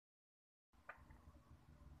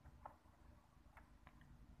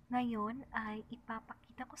Ngayon ay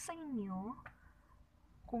ipapakita ko sa inyo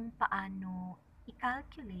kung paano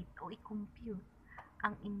i-calculate o i-compute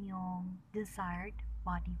ang inyong desired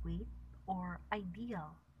body weight or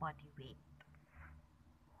ideal body weight.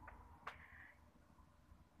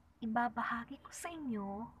 Ibabahagi ko sa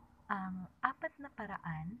inyo ang 4 na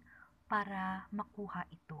paraan para makuha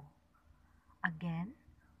ito. Again,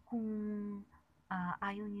 kung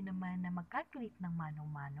ayaw niyo naman na mag-calculate ng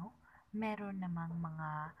mano-mano, meron namang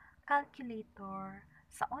mga calculator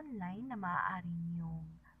sa online na maaari niyong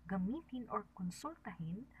gamitin or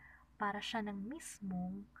konsultahin para siya ng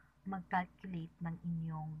mismong mag-calculate ng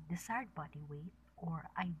inyong desired body weight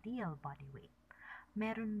or ideal body weight.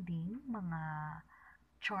 Meron ding mga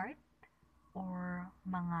chart or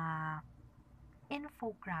mga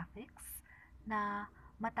infographics na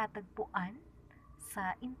matatagpuan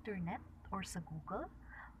sa internet or sa Google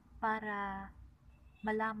para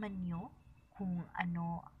malaman nyo kung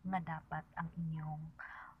ano nga dapat ang inyong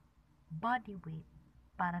body weight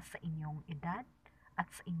para sa inyong edad at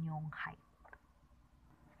sa inyong height.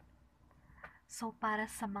 So, para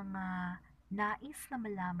sa mga nais na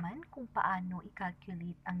malaman kung paano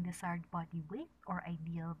i-calculate ang desired body weight or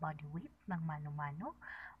ideal body weight ng mano-mano,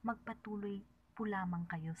 magpatuloy po lamang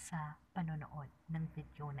kayo sa panonood ng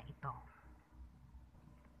video na ito.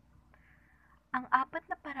 Ang 4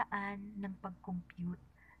 na paraan ng pag-compute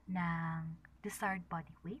ng desired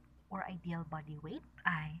body weight or ideal body weight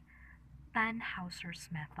ay Tannhauser's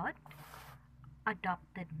method,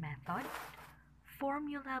 adopted method,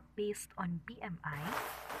 formula based on BMI,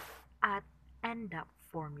 at NDAP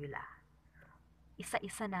Formula.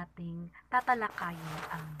 Isa-isa nating tatalakayin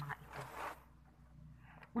ang mga ito.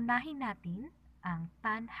 Unahin natin ang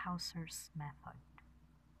Tannhauser's method.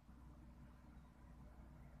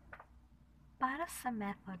 Para sa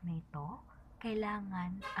method na ito,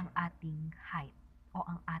 kailangan ang ating height o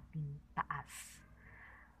ang ating taas.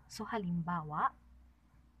 So, halimbawa,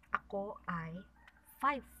 ako ay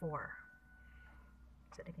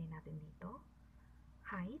 5'4". So, lagay natin dito,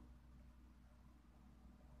 height,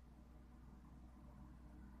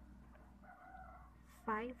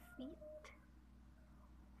 5 feet,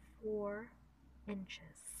 4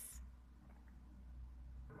 inches.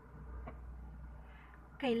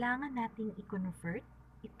 Kailangan nating i-convert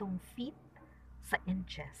itong feet sa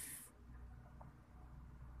inches.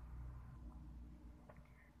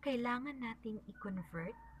 Kailangan nating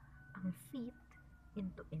i-convert ang feet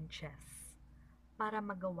into inches. Para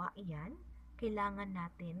magawa iyan, kailangan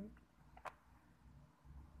natin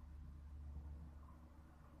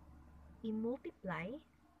i-multiply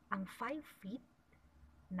ang 5 feet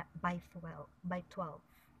by 12.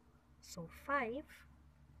 So, 5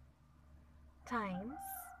 times,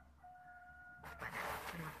 para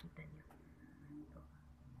makita nyo,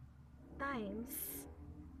 times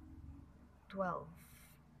 12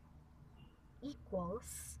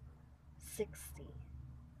 equals 60.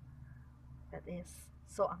 That is,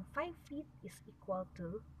 so ang 5 feet is equal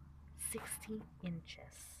to 60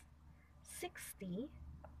 inches. 60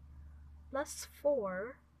 plus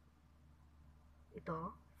 4,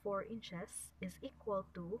 ito, 4 inches is equal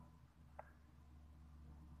to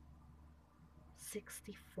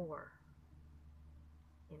 64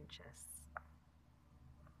 inches.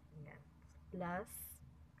 Ayan. Plus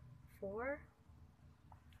 4,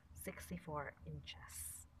 64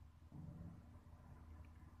 inches.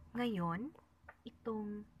 Ngayon,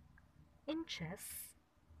 itong inches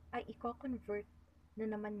ay i-convert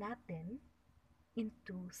na naman natin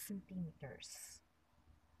into centimeters.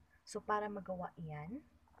 So, para magawa iyan,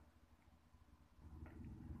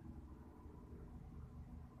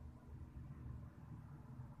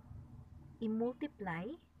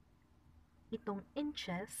 i-multiply itong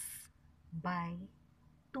inches by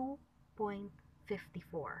 2.54.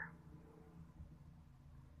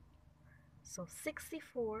 So,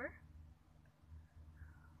 64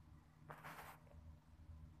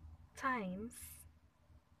 times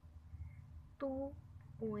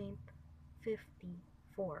 2.54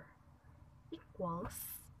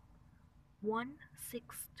 equals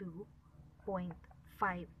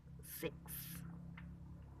 162.56.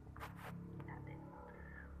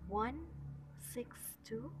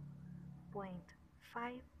 162.56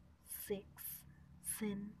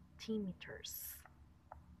 centimeters.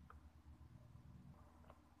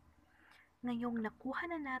 Ngayong nakuha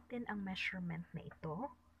na natin ang measurement na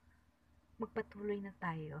ito, magpatuloy na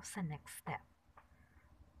tayo sa next step.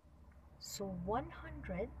 So,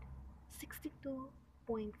 162.56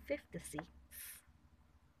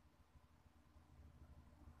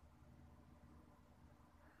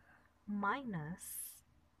 minus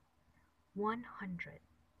 100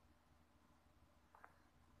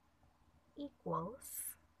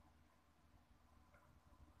 equals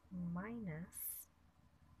minus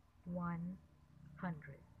 100.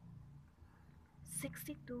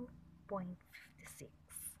 62.56.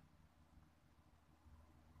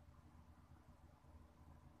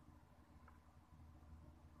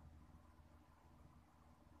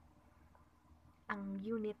 Ang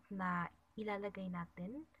unit na ilalagay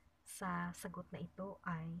natin sa sagot na ito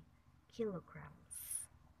ay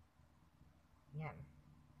kilograms. Yan.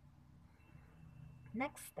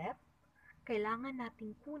 Next step, kailangan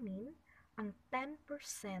natin kunin ang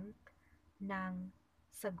 10% ng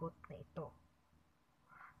sagot na ito.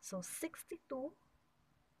 So,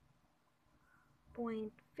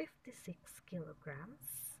 62.56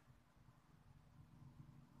 kilograms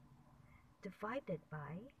divided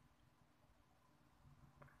by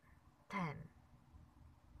 10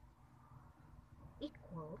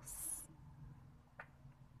 equals,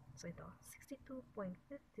 so ito,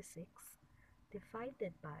 62.56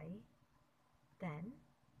 divided by 10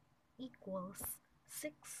 equals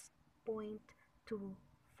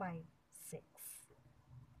 6.256.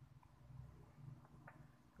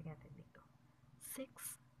 Tingnan natin dito.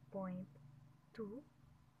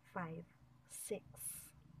 6.256.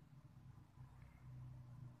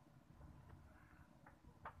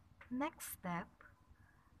 Next step,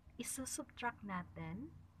 isusubtract natin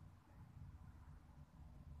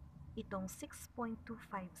itong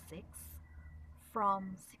 6.256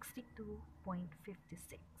 from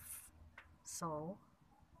 62.56. So,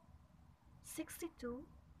 62.56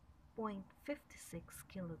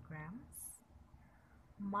 kilograms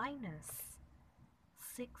minus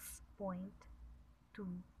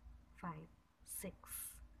 6.256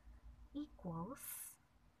 equals,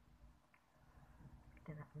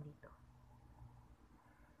 ito natin dito,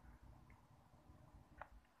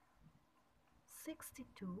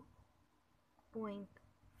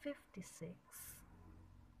 62.56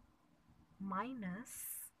 minus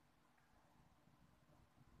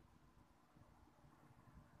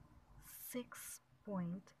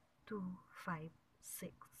 6.256.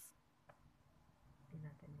 Ulitin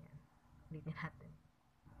natin yan. Ulitin natin.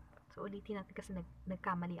 So, ulitin natin kasi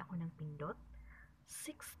nagkamali ako ng pindot.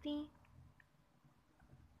 62.56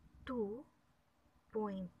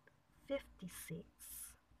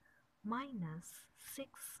 minus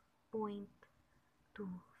 6.256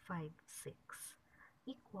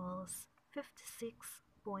 equals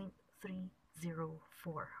 56.304.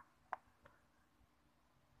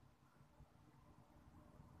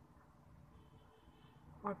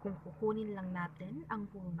 Or kung kukunin lang natin ang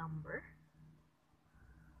whole number,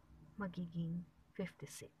 magiging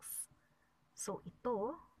 56. So,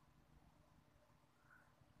 ito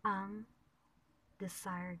ang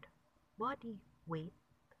desired body weight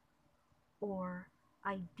or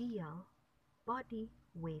ideal body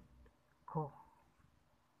weight ko.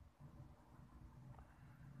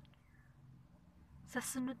 Sa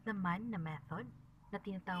sunod naman na method, na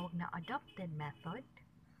tinatawag na adopted method,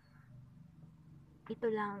 ito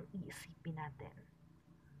lang iisipin natin.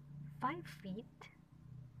 5 feet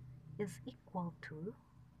is equal to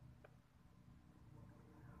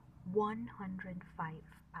 105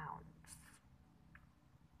 pounds.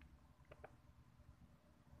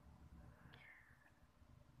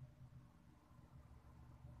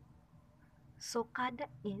 So, kada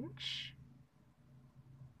inch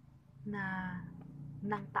na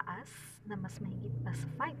ng taas na mas mahigit pa sa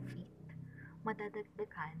 5 feet,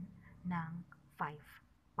 madadagdagan ng 5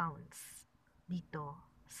 pounds dito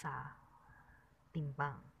sa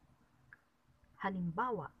timbang.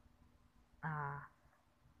 Halimbawa,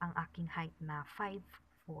 ang aking height na 5'4".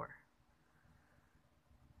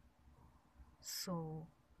 So,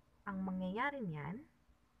 ang mangyayari niyan,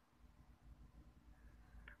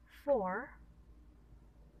 5'4"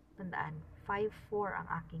 ang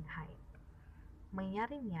aking height.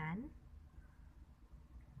 Mangyayari niyan,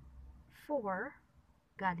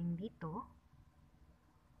 4 galing dito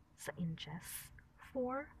sa inches,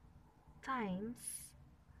 4 times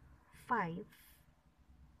 5,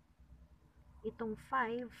 itong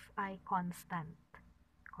 5 ay constant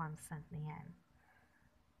na yan,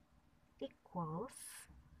 equals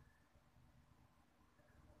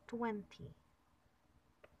 20.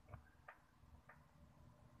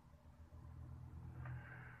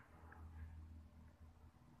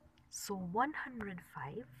 So,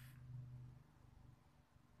 105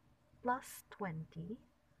 plus 20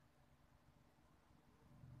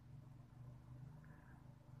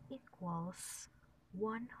 equals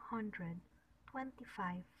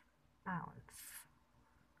 125 pounds.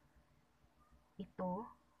 Ito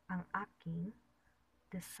ang aking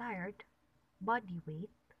desired body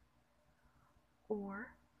weight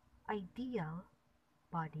or ideal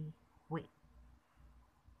body weight.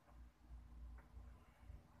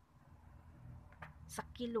 Sa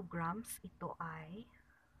kilograms, ito ay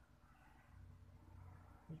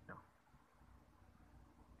dito.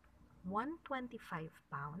 125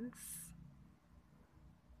 pounds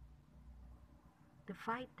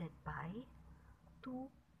divided by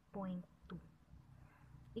 2.2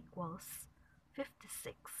 equals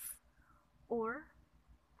 56. Or,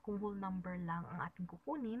 kung whole number lang ang ating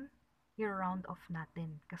kukunin, i-round off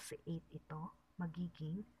natin kasi 8 ito,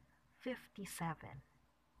 magiging 57.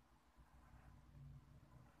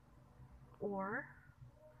 Or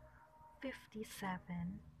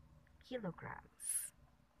 57 kilograms.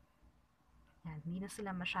 Yan, hindi na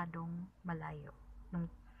sila masyadong malayo nung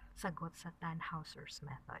sagot sa Tannhauser's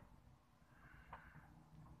method.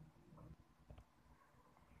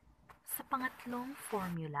 Sa pangatlong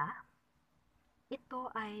formula,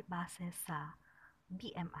 ito ay base sa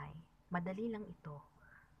BMI. Madali lang ito.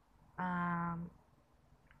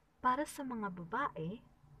 Para sa mga babae,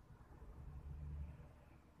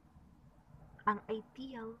 ang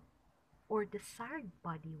ideal or desired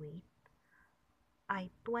body weight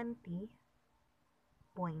ay 20.8.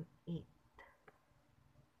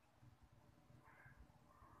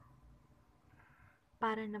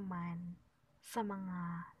 Para naman sa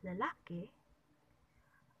mga lalaki,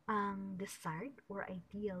 ang desired or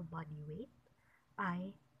ideal body weight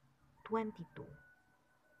ay 22.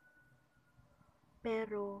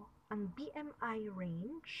 Pero ang BMI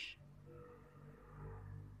range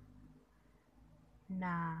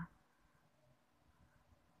na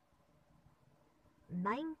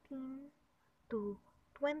 19 to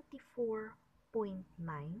 24.9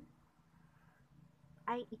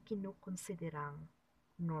 ay ikinukonsiderang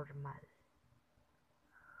normal.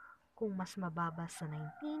 Kung mas mababa sa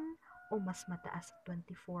 19 o mas mataas sa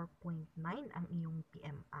 24.9 ang iyong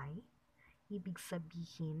BMI, ibig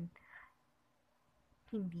sabihin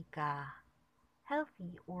hindi ka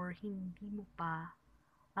healthy or hindi mo pa,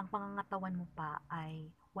 ang pangangatawan mo pa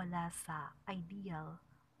ay wala sa ideal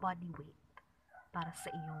body weight para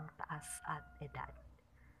sa iyong taas at edad.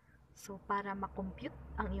 So, para makompute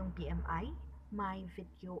ang iyong BMI, may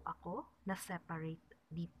video ako na separate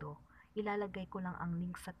dito. Ilalagay ko lang ang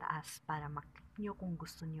link sa taas para maklik nyo kung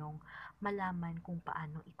gusto nyong malaman kung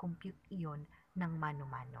paano i-compute iyon ng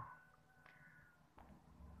mano-mano.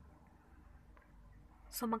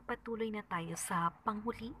 So, magpatuloy na tayo sa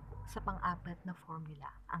panghuli, sa pang-apat na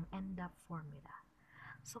formula, ang NDAP Formula.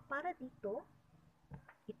 So, para dito,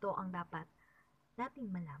 ito ang dapat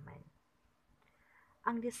nating malaman.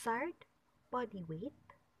 Ang desired body weight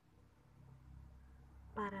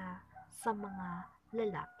para sa mga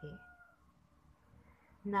lalaki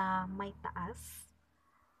na may taas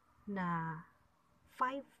na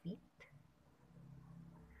 5 feet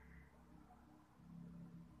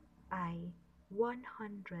ay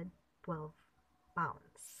 112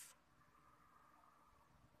 pounds.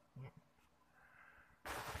 Yan.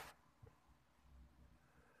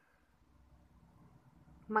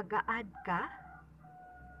 Mag-a-add ka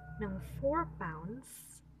ng 4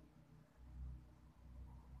 pounds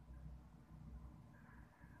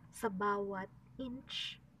sa bawat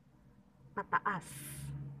inch pataas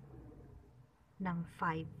ng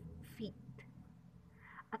 5 feet.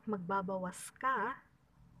 At magbabawas ka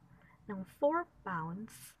ng 4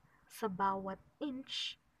 pounds sa bawat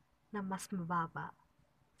inch na mas mababa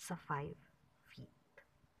sa 5 feet.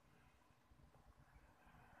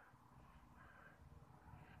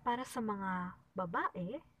 Para sa mga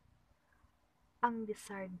babae, ang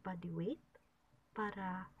desired body weight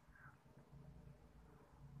para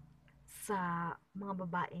sa mga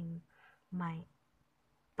babaeng may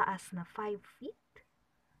taas na 5 feet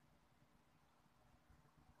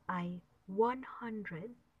ay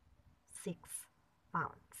 106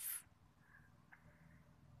 pounds.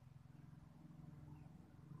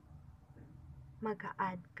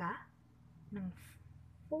 Mag-a-add ka ng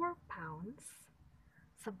 4 pounds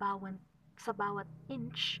sa bawat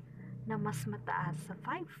inch na mas mataas sa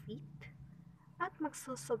 5 feet at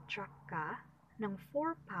magsusubtract ka ng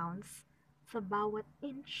 4 pounds sa bawat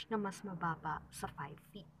inch na mas mababa sa 5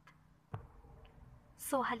 feet.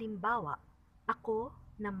 So, halimbawa, ako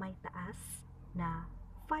na may taas na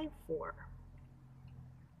 5'4".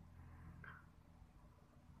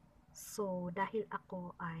 So, dahil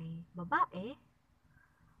ako ay babae,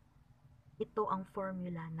 ito ang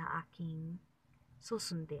formula na aking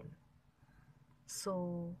susundin.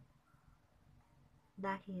 So,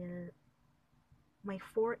 dahil may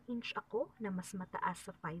 4" ako na mas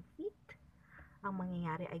mataas sa 5 feet, ang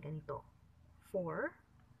mangyayari ay ganito. 4,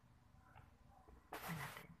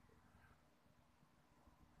 natin.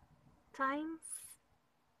 times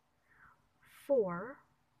 4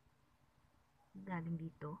 galing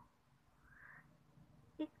dito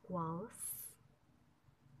equals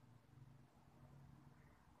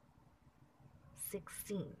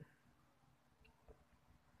 16.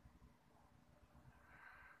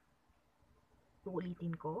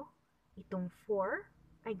 Uulitin ko, itong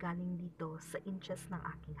 4 ay galing dito sa inches ng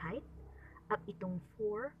aking height at itong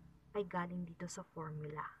 4 ay galing dito sa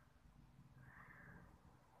formula.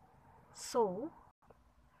 So,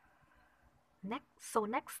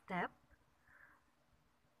 next step,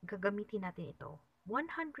 gagamitin natin ito.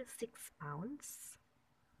 106 pounds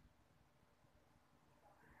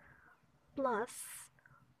plus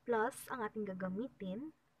ang ating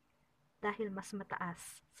gagamitin dahil mas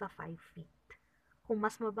mataas sa 5 feet. Kung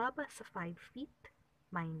mas mababa sa 5 feet,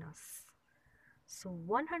 minus. So,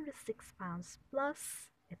 106 pounds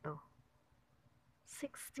plus ito,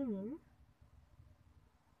 16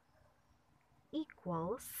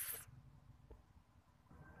 equals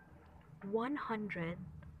 122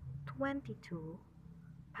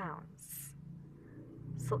 pounds.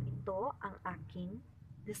 So, ito ang aking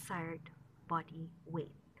desired body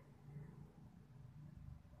weight.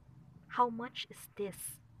 How much is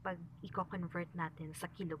this pag i-convert natin sa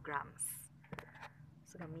kilograms?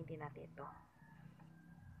 So, gamitin natin ito.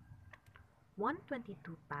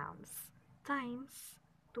 122 pounds times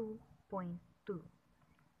 2.2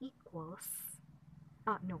 equals,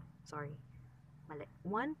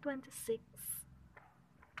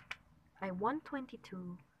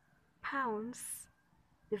 122 pounds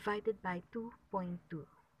divided by 2.2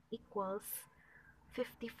 equals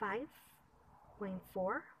 55.4.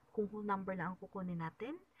 Kung whole number lang ang kukunin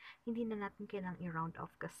natin, hindi na natin kailangang i-round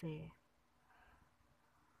off kasi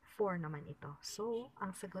 4 naman ito. So,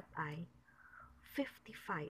 ang sagot ay 55